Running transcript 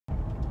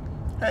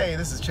Hey,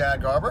 this is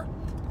Chad Garber,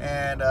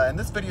 and in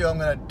this video I'm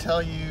going to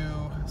tell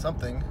you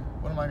something.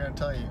 What am I going to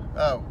tell you?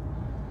 Oh,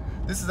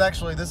 this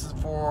is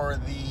for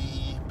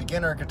the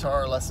beginner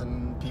guitar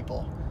lesson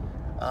people.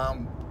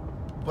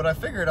 What I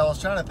figured, I was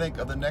trying to think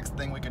of the next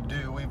thing we could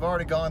do. We've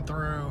already gone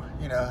through,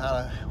 how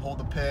to hold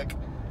the pick,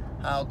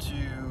 how to,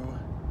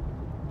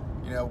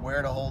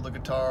 where to hold the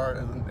guitar,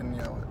 and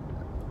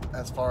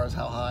as far as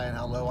how high and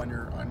how low on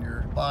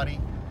your body,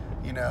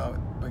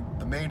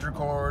 the major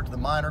chords, the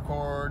minor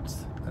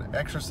chords, the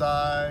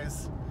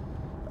exercise,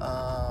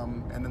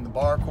 and then the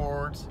bar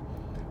chords.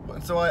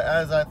 And so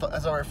as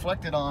I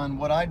reflected on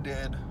what I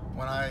did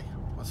when I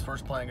was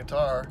first playing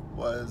guitar,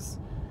 was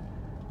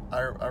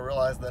I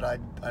realized that I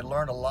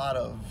learned a lot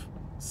of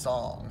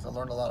songs. I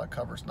learned a lot of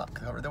covers,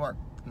 they weren't,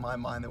 in my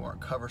mind, they weren't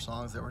cover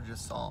songs, they were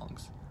just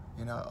songs.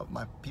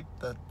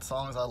 The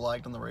songs I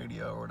liked on the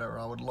radio or whatever,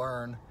 I would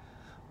learn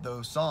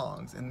those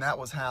songs, and that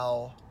was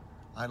how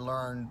I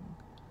learned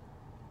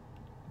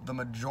the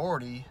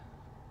majority.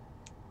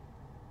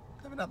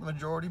 Maybe not the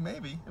majority,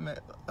 maybe.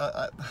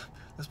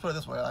 Let's put it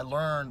this way, I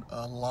learned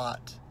a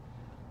lot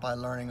by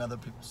learning other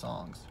people's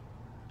songs.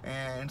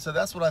 And so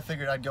that's what I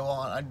figured I'd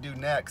do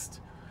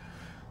next.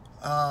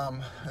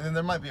 And then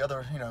there might be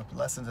other,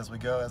 lessons as we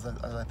go, as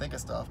I think of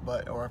stuff,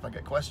 or if I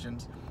get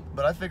questions.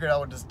 But I figured I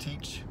would just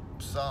teach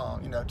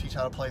teach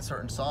how to play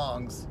certain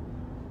songs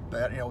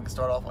that, we can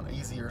start off on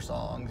easier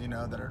songs,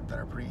 that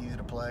are pretty easy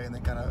to play, and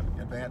then kind of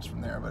advance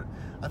from there. But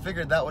I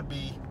figured that would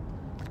be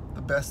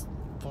the best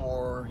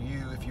for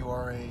you if you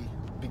are a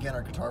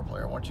beginner guitar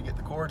player. Once you get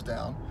the chords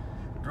down,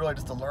 really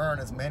just to learn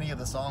as many of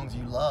the songs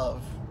you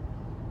love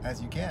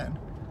as you can,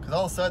 because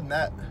all of a sudden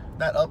that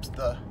ups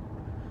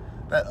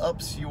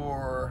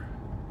your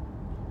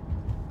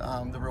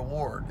the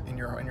reward in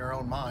your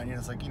own mind.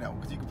 It's like,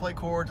 because you can play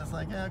chords, it's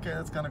like, yeah, okay,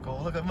 that's kind of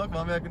cool. Look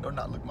mommy, I can, or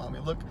not look mommy,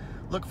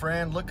 look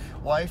friend, look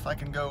wife, I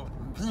can go,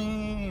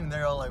 and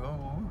they're all like,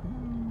 oh.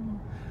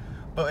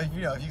 But if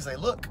you say,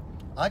 look,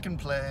 I can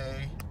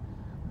play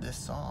this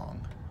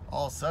song,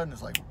 all of a sudden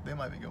it's like, they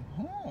might be going,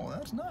 oh,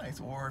 that's nice.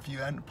 Or if you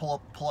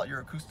pull out your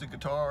acoustic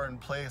guitar and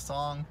play a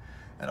song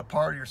at a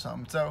party or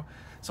something. So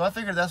I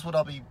figured that's what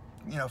I'll be,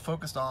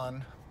 focused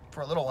on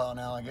for a little while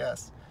now, I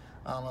guess.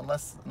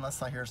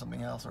 Unless I hear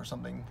something else, or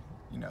something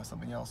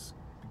else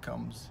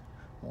becomes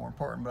more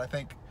important. But I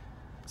think,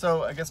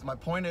 so I guess my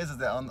point is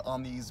that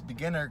on these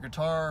beginner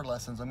guitar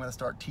lessons, I'm going to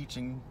start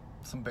teaching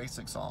some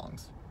basic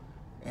songs,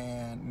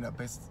 and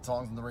basic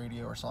songs on the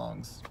radio, or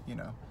songs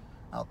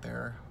out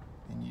there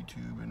in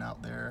YouTube and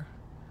out there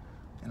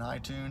in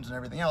iTunes and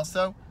everything else.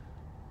 So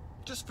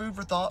just food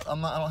for thought.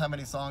 I don't have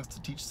any songs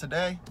to teach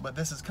today, but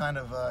this is kind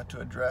of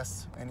to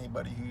address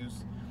anybody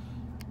who's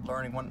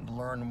wanting to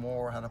learn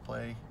more how to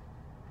play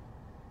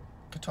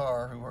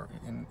guitar,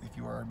 if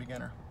you are a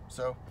beginner.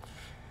 So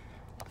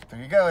there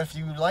you go. If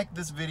you like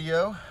this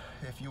video,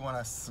 if you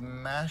want to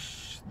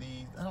smash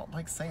I don't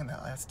like saying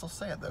that, I still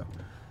say it though.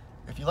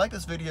 If you like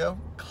this video,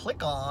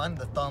 click on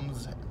the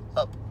thumbs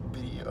up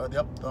video, or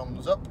the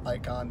thumbs up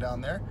icon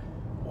down there.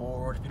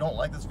 Or if you don't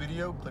like this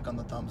video, click on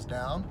the thumbs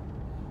down,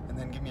 and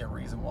then give me a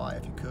reason why,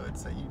 if you could.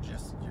 Say you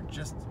just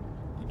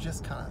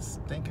kind of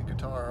stink at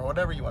guitar, or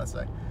whatever you want to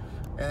say.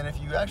 And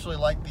if you actually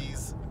like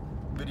these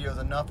videos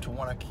enough to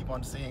want to keep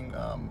on seeing,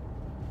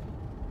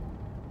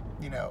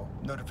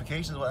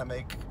 notifications when I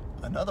make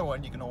another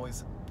one, you can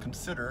always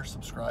consider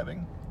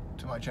subscribing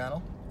to my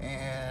channel,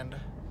 and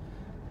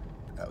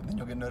then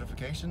you'll get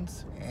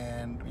notifications,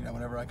 and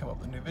whenever I come up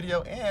with a new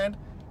video, and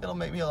it'll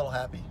make me a little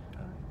happy.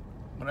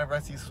 Whenever I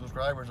see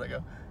subscribers, I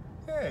go,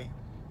 hey,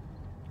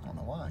 I don't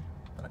know why,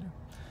 but I do.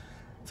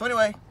 So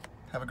anyway,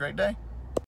 have a great day.